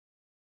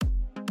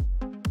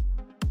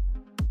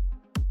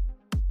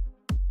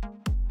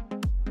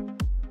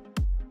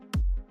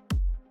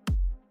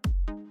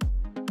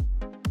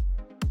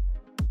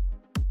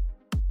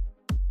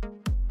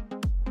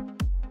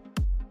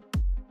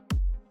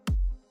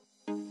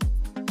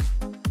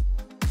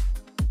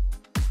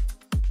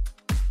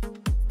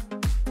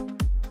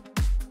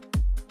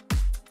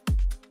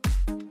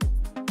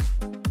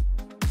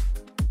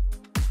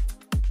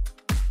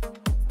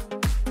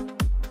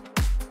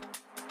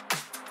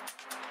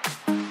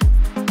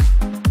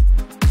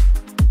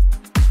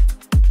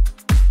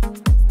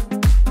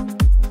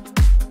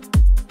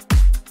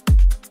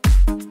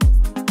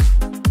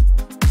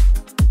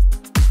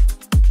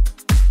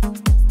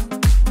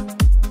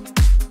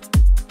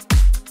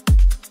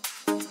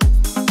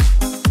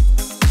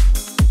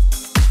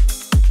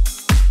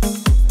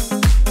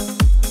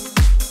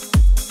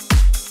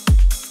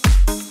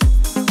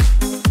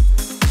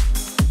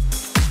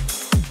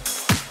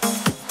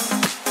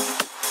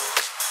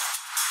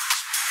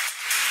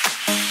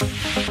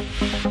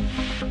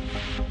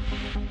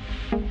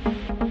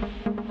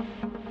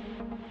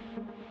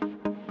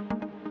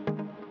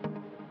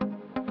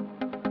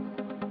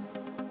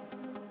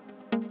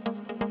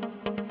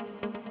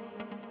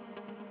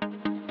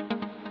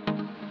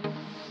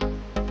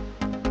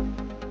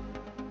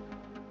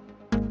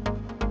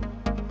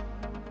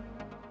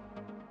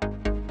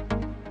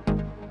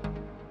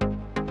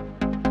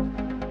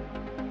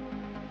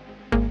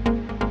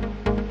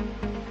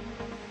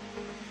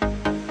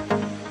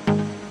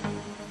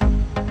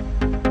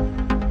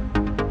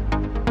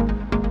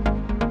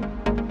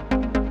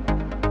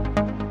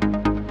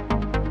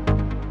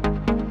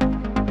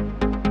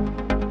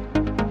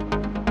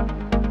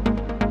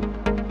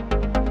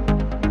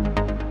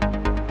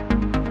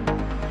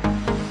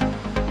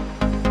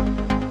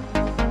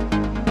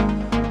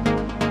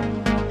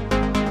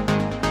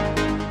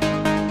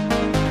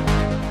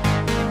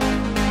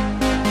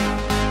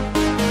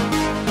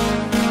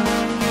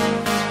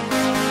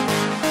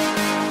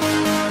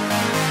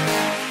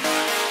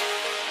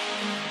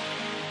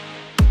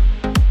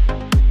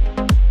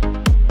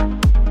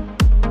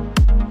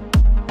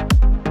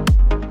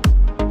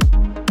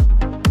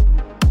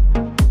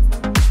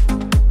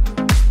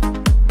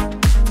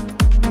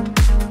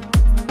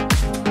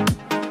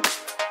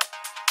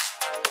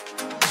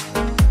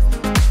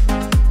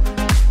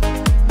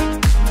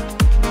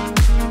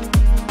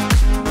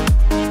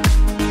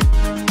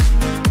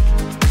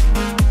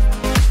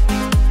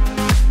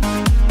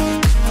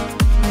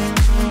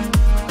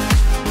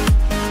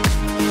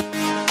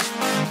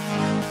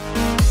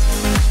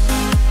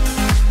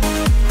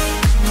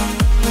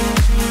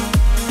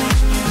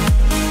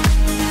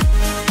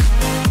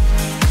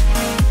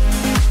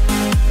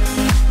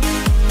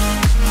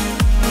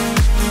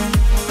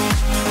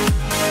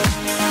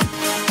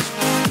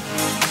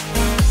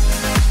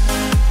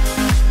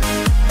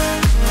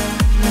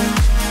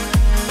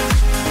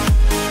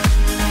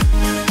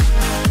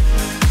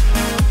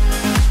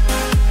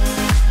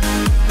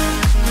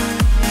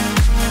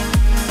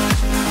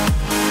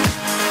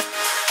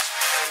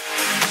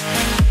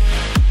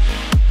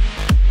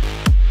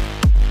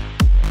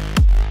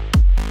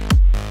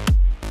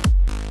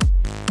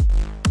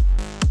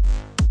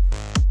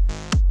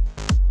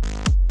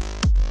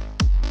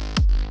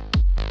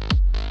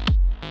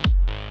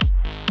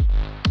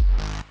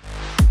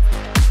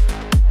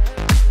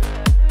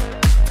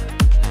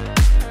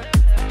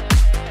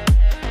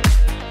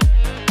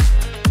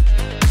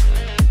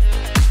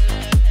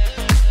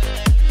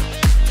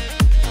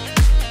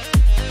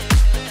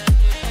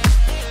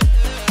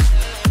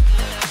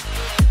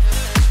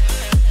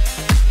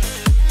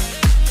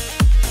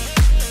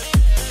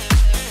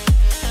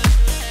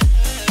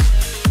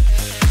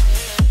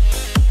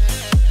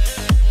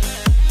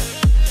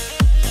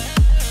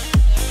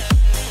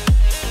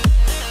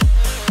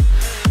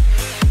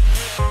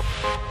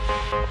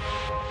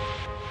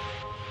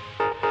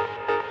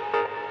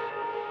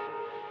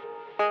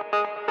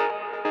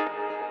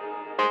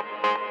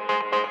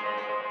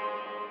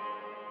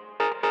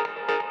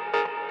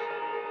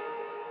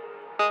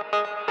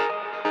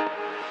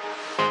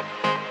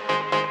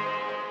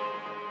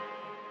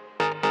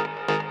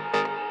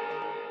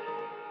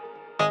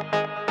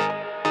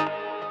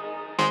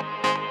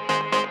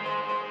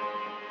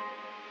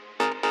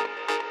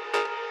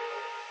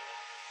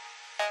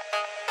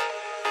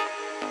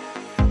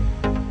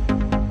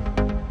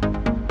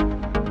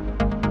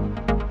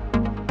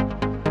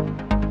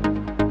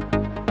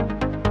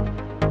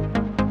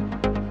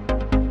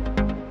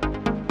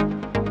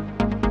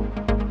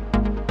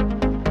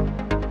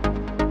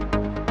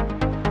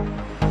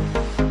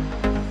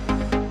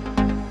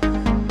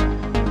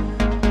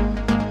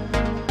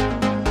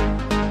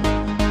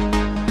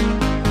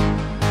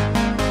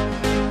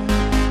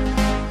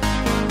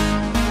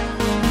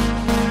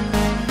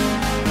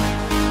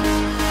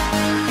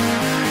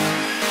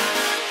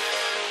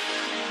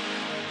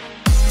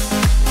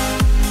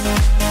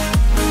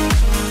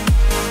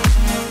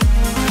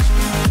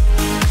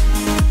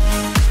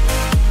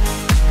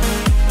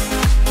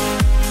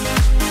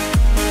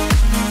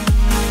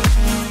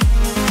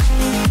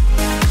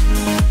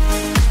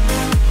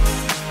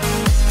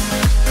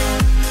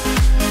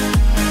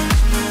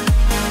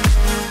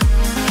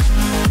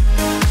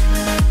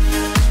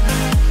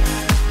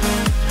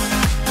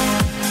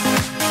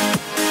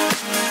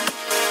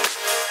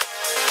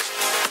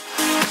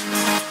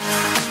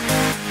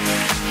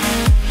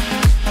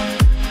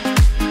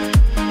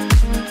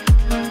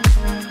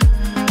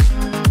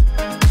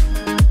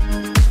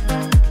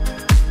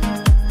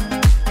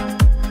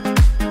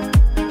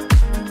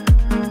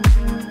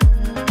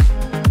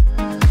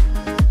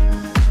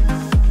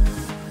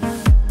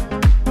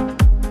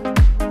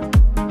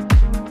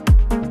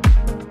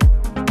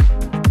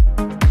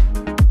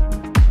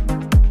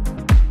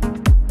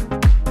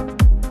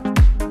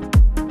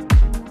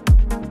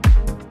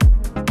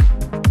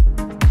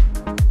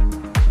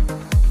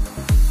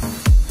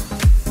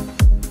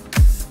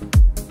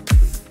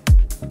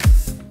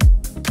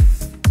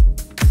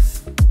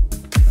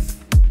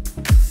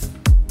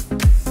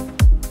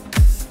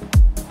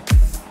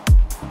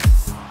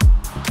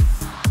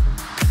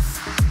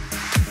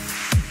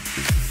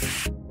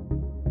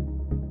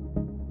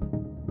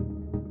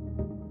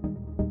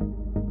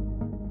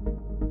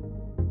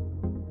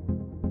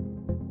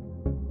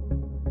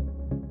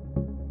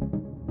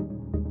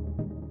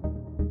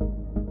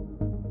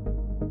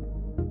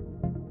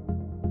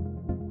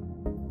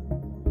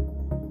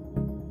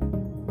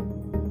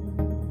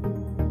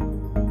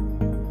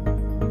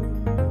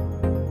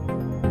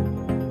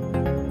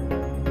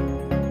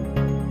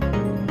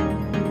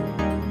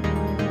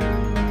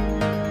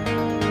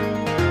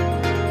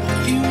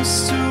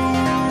close to the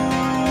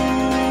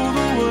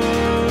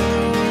world.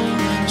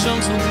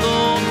 Chunks of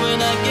gold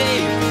when I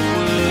gave the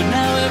word.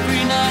 Now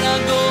every night I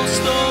go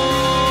stowaway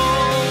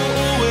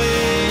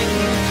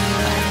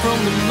from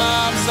the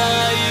mobs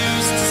I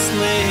used to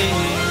slay.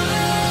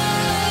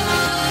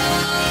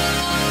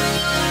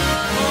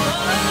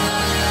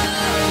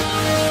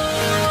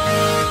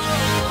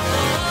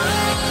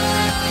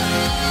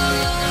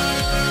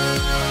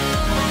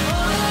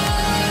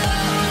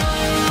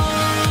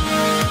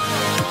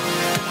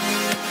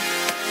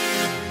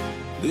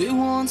 They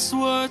once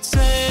were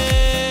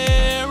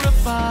terrified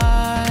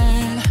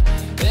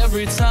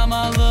every time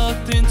I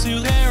looked into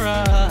their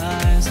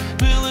eyes.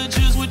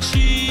 Villagers would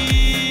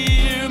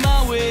cheer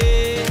my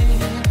way.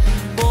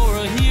 For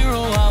a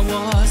hero I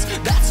was,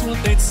 that's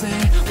what they'd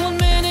say. One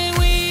minute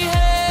we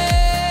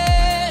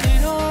had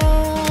it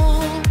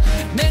all,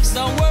 next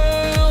our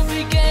world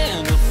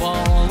began to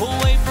fall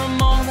away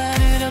from all that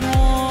it had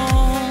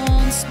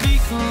once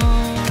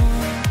become.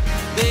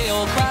 They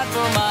all cried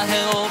for my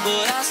help,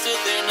 but I stood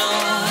there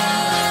numb.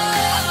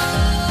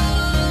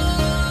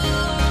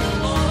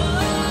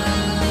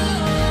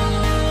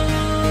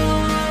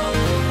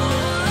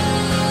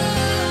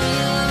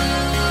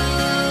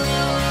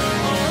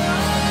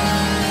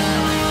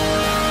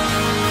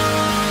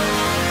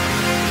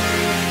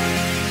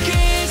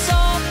 Gaze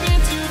up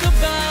into the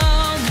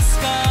boundless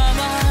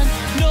skyline,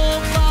 no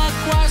black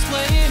choirs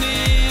playing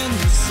in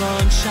the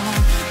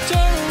sunshine.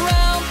 Turn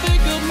around,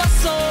 pick up my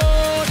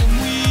sword and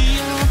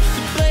wield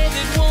the blade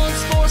that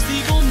once forced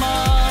evil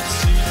mobs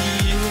to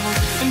yield,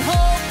 and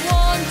hope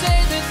one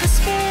day that this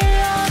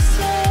chaos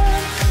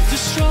and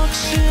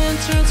destruction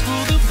turns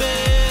for the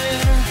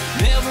better.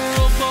 Never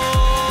a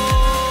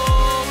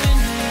bow in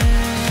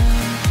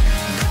hand.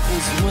 That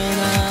was when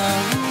I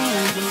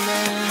ruled the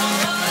land.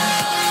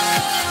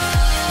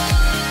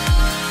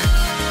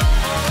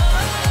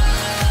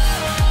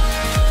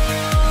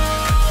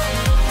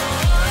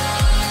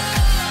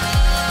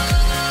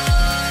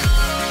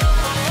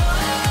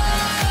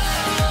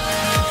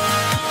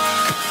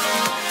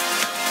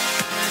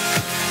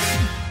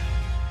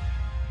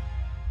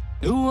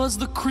 It was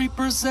the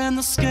creepers and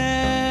the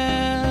skeletons,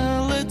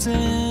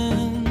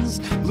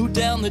 blew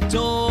down the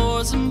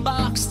doors and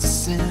boxed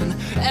us in.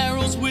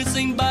 Arrows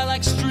whizzing by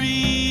like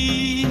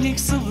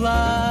streaks of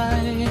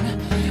light.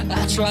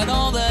 I tried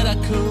all that I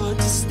could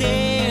to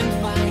stay and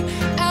fight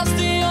as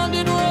the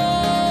undead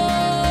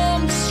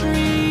roamed the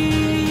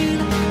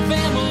street.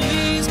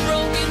 Families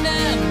broken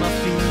at my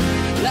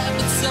feet, life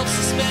itself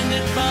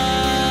suspended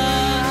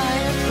by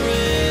a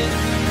thread.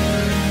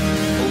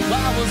 Oh,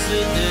 why was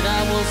it that I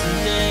wasn't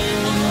dead?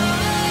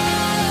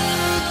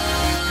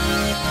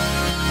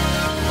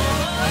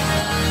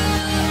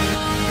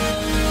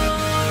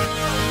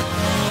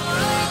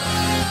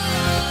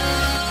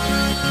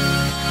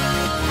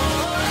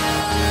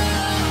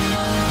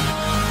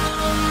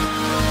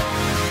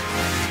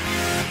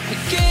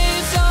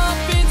 Gaze up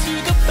into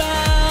the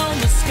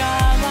boundless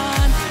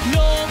skyline,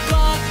 no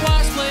clock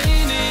choirs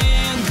playing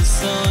in the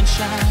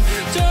sunshine.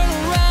 Turn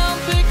around,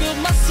 pick up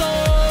my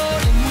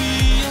sword and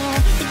wield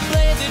the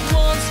blade that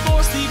once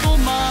forced evil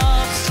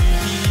mobs to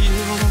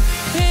yield.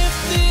 If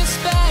this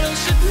battle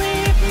should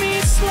leave me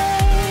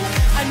slain,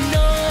 I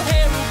know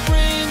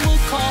Herobrine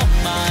will call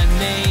my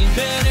name.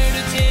 Better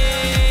to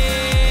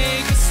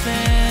take a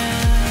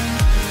stand.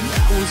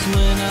 That was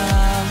when I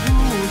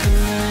ruled the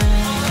land.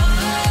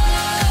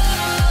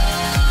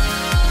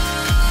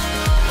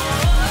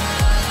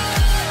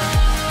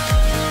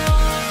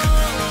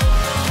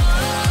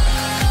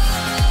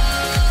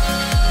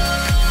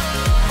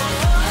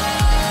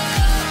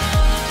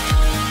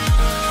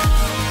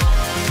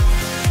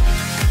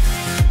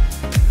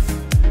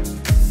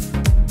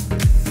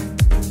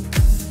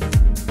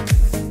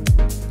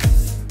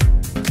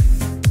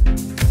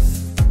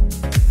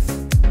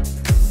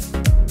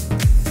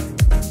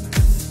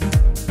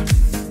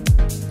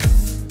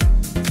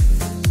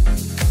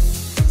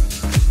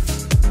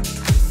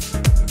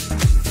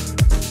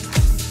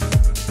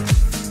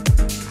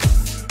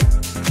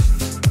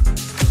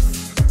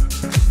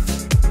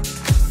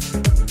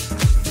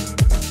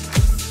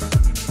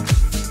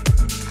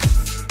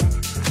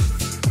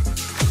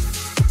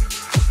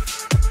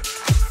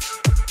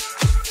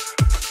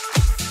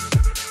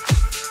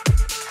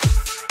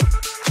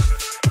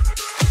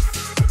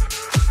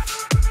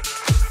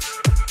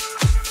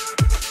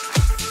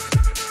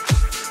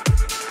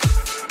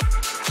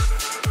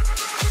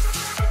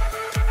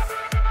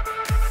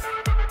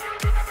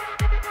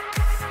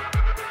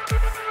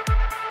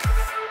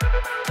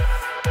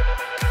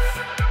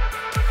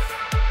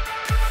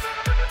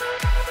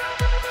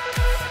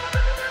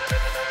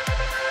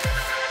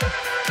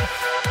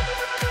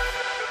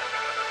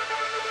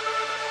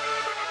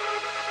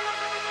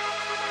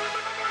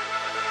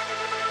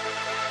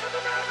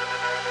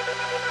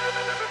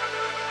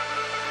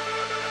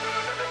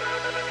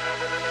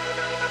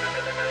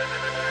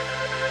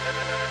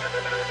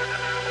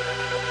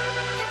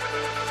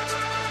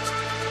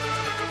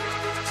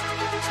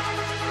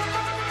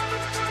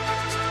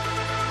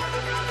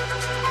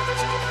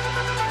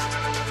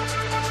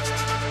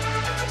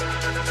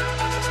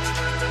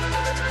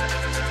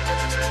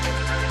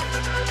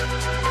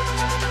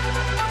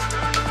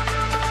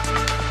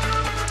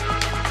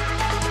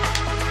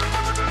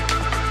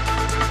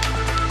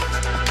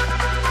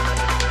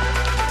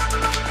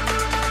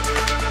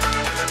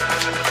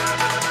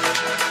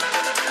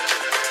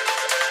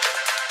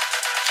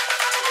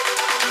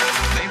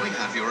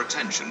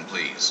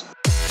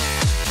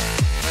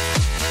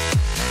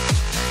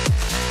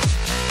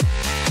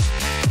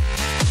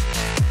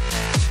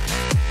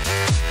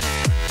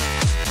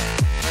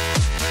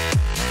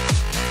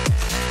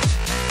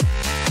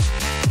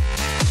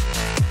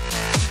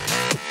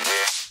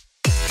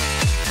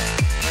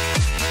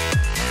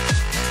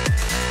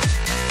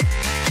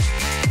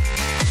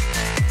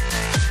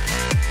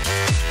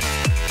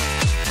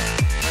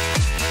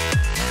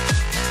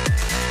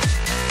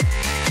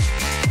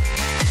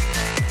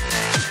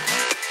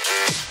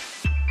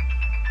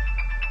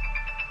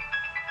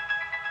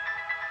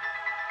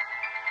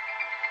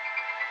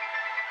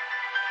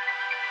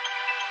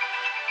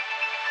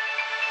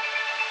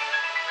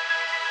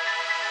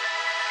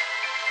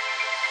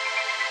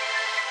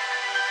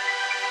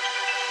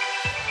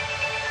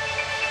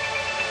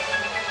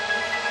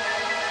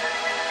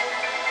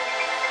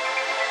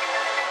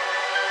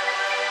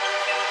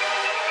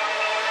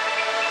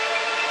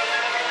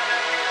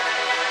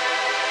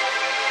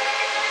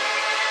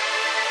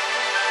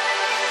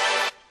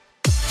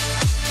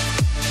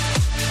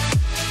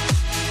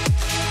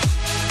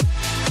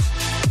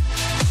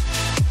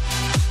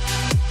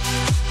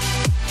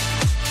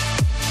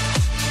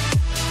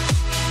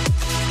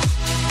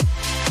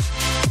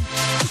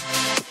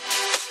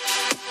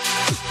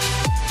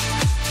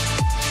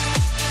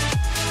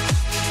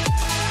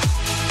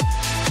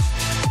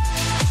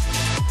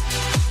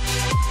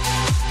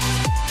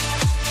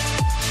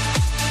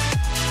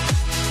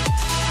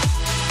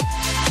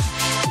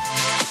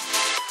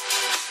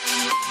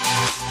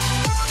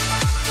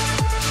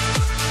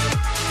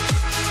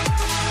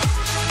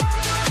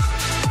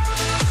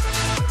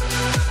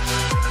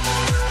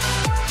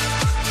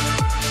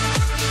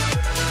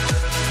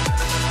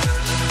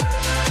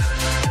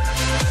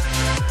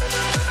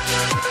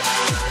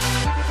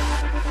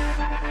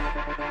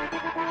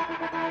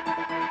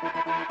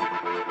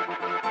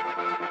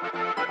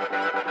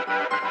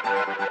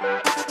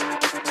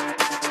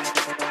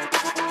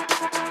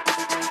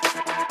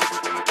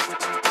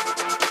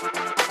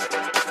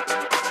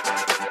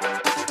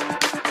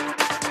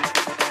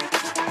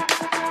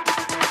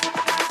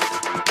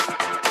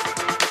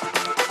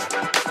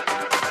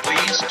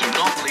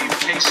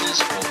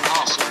 cases or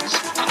parcels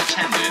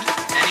unattended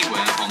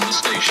anywhere on the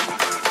station.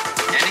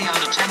 Any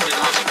unattended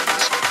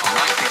articles are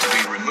likely to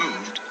be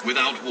removed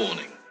without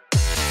warning.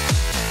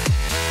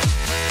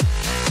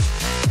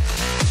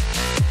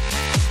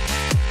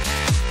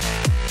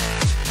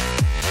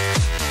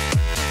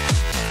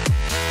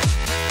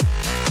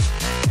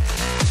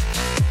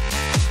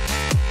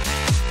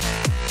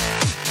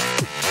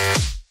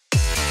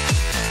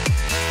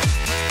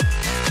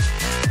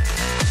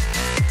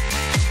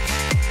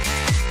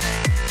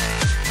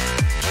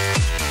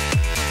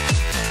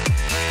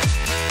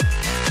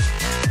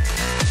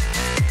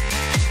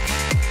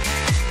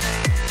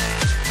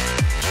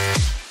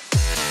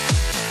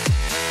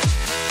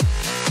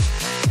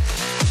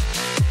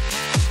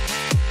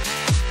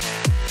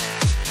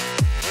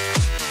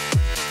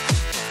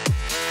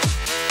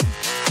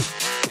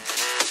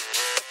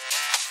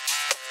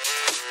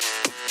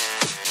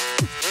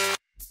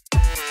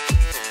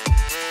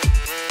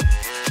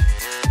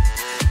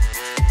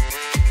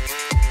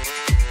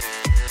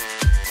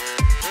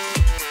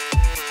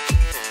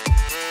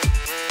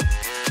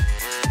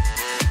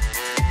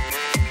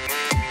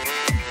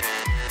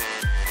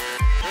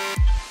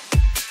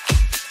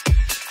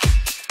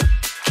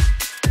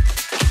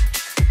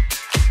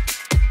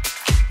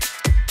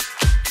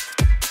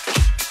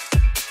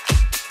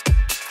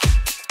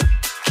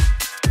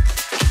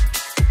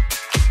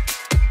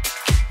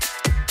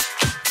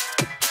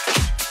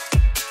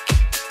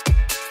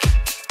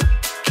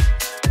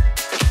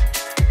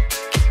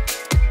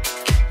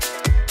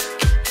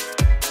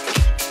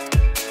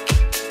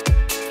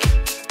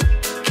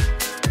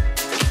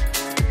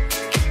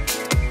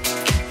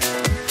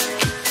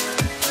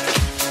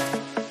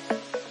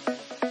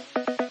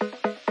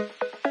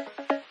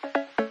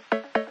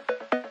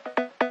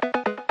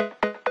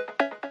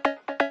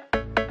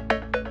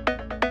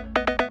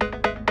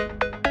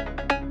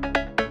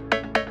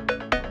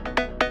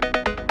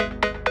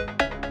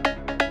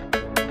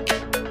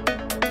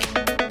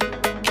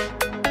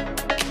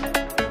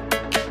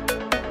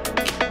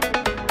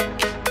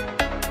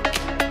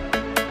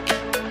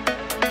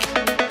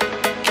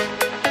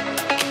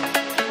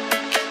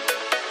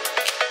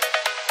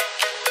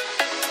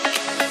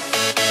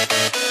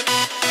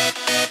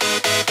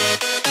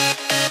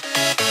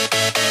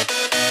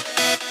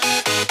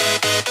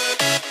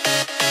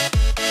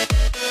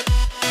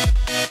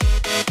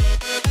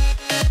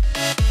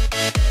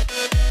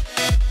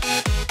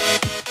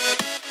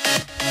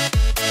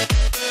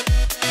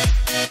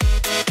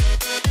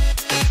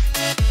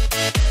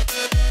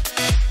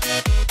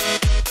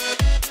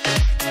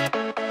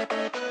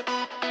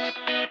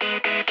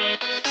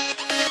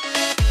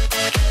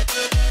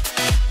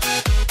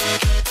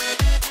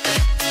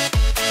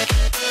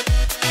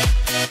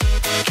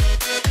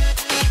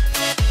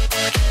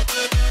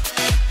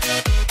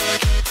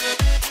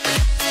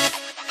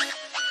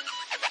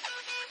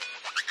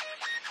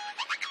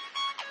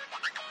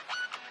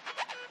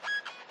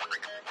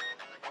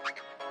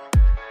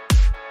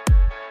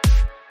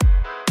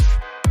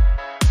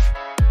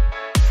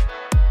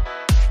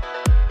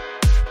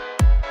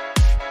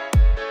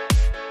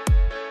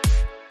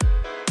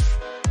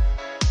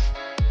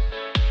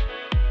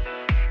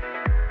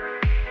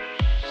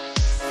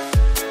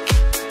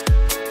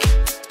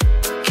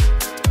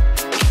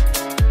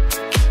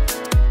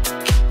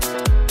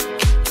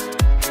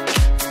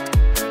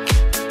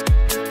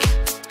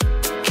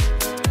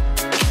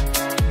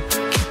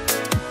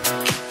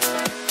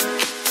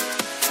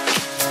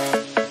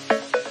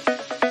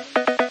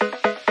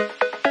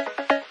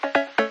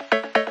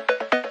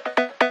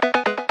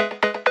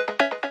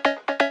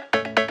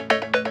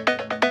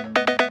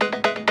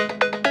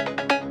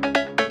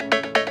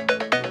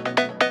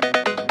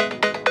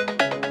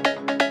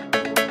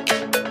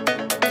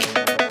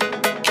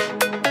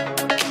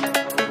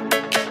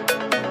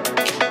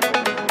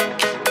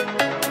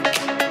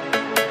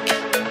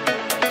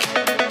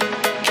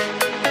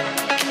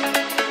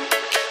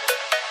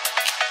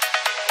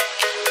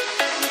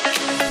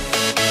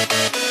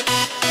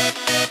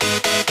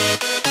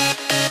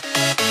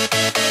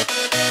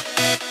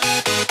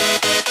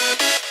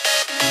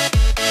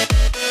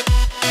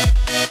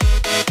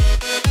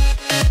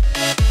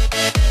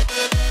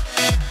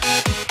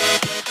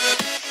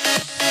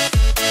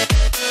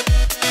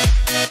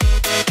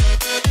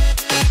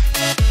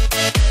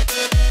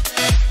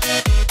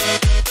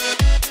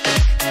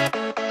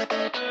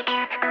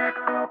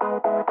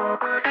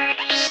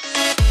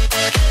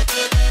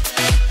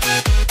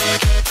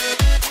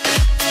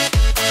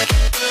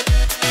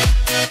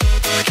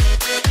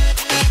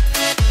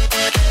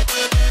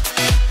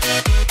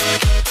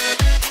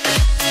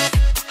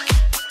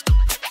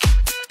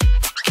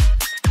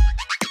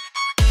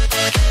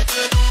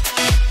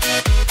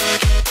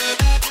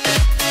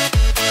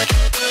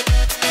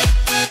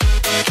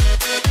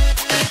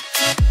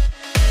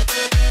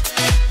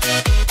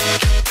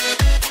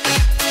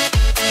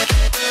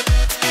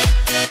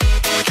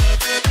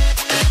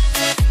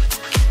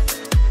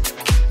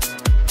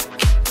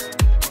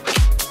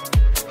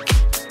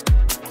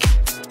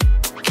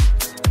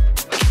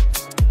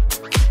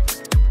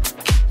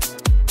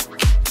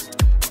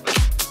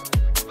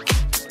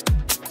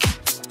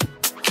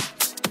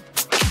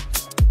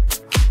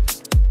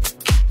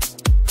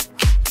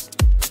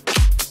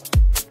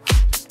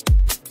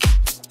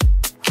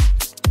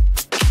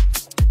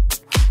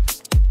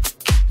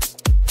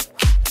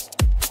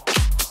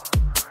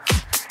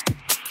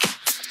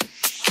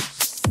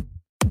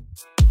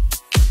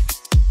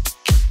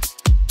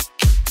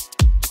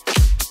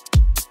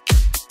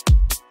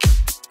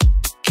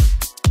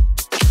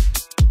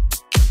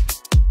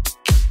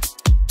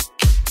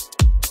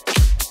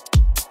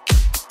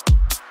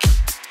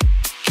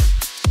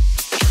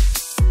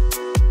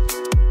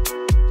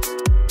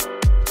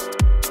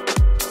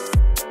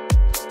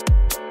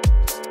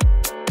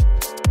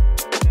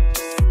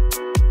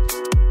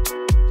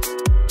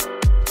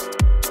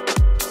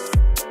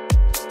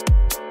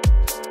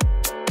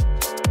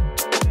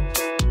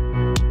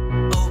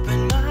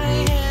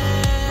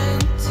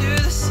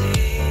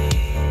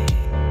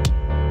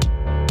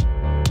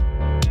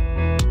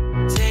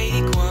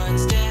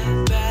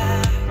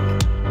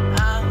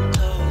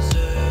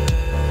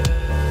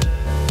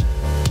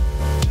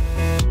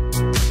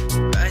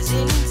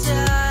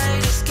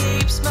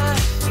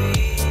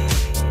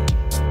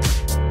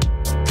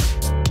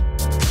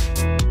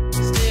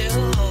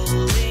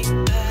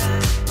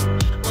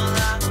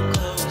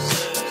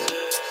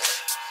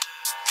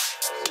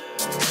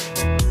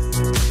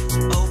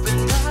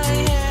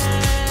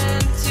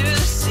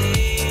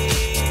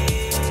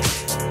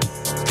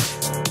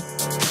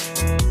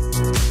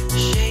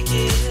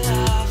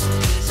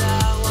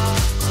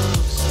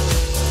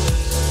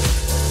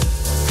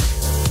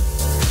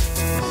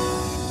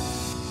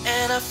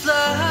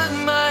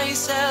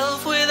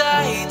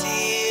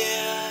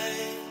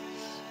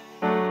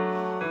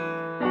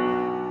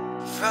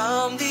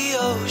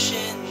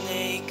 ocean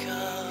they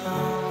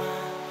come.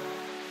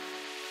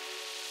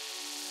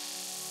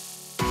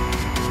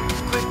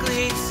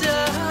 Quickly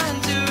turn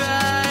to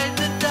ride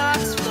the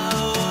docks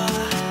flow.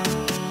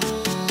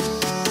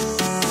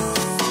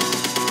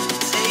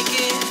 Take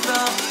it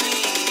from me,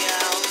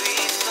 I'll be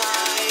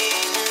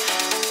fine.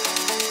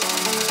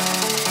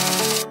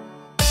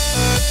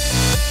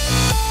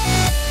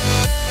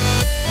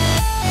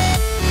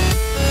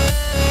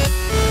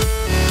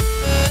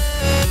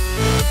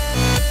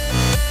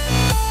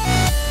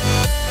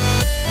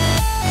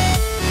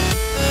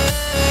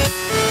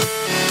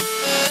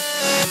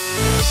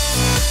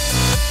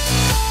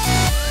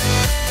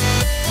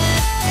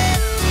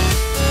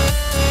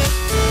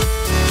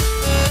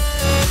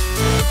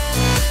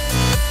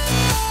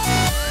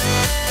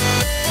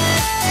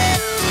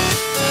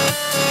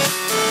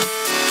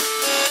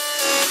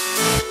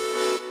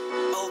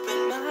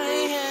 Open my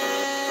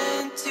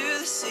hand to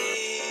the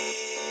sea.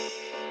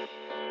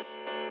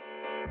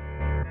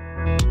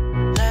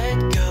 Let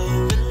go,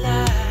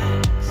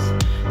 relax,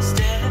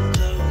 step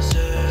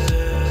closer.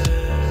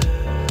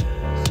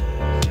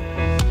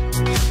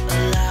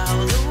 Allow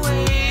the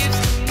waves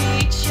to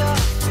meet your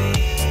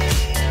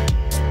feet.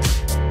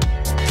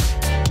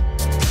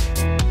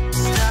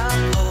 Stop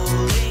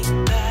holding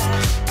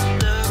back,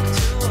 look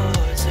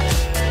towards her.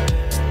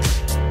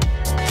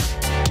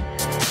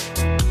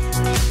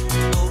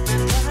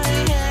 Open my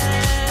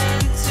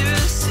hand to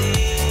the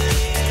sea.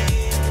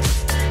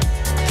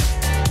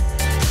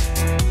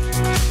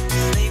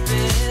 Sleep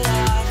it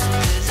off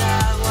as I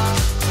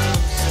walk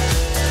closer.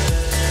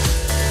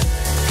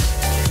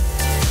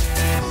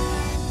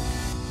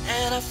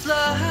 And I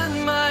flood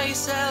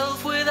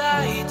myself with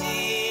ideas.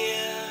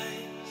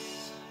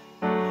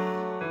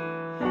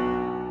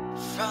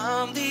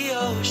 From the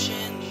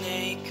ocean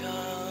they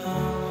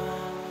come.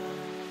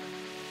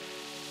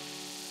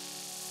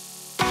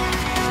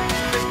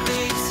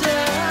 Quickly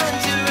turn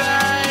to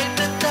ride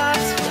the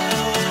thoughts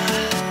flow.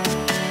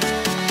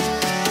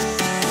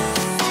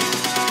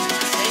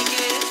 Take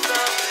it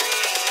from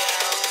me,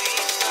 I'll be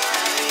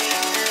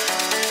fine.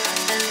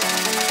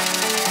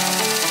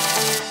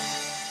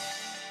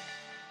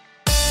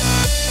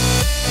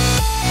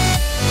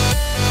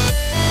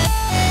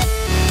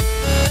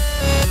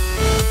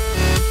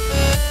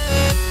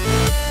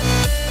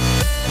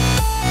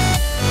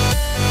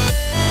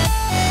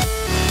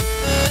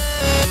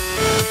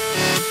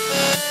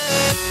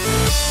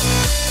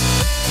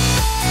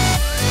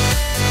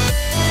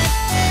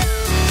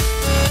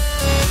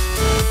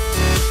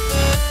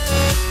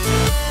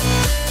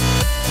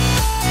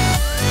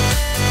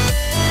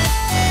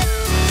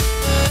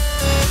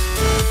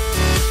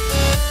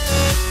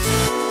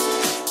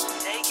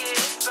 Take it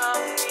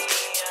from me,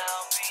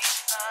 I'll be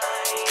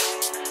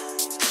fine.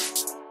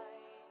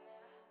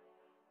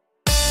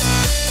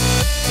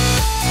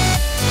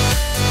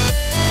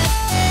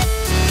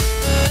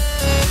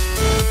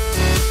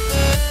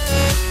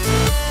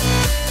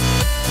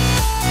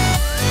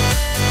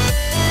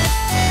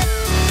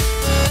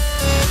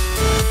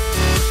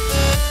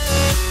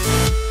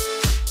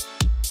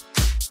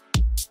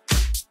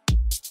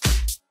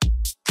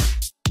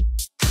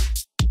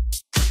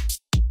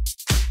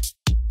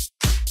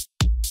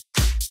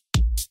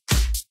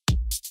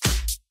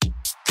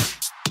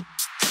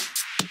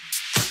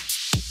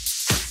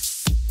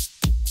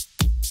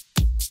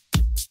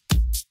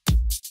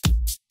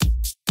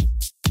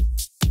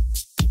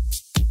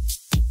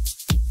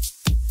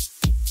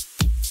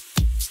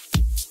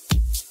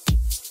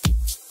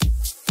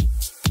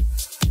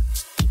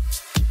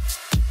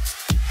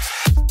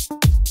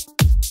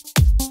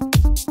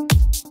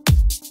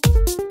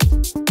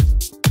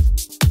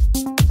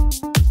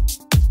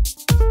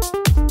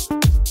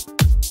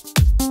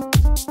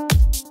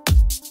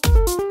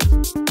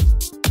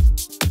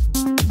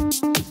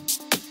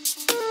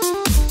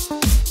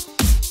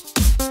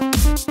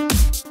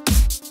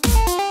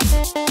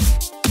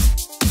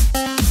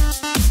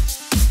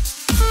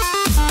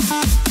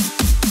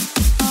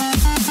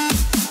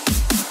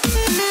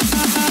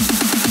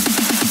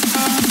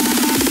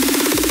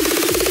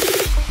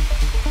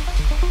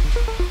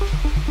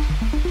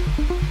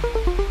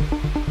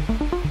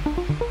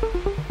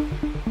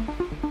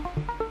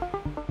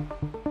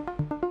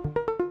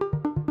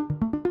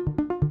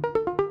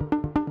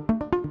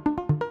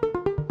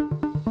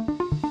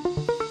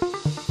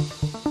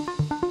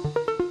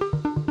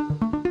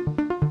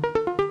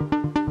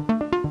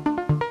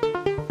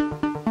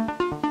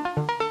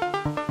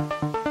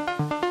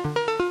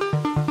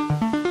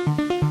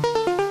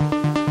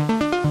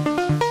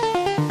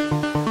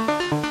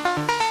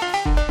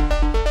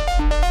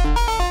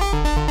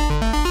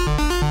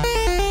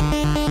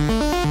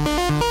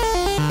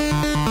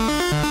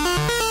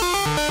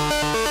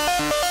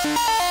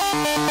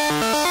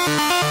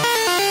 Bye.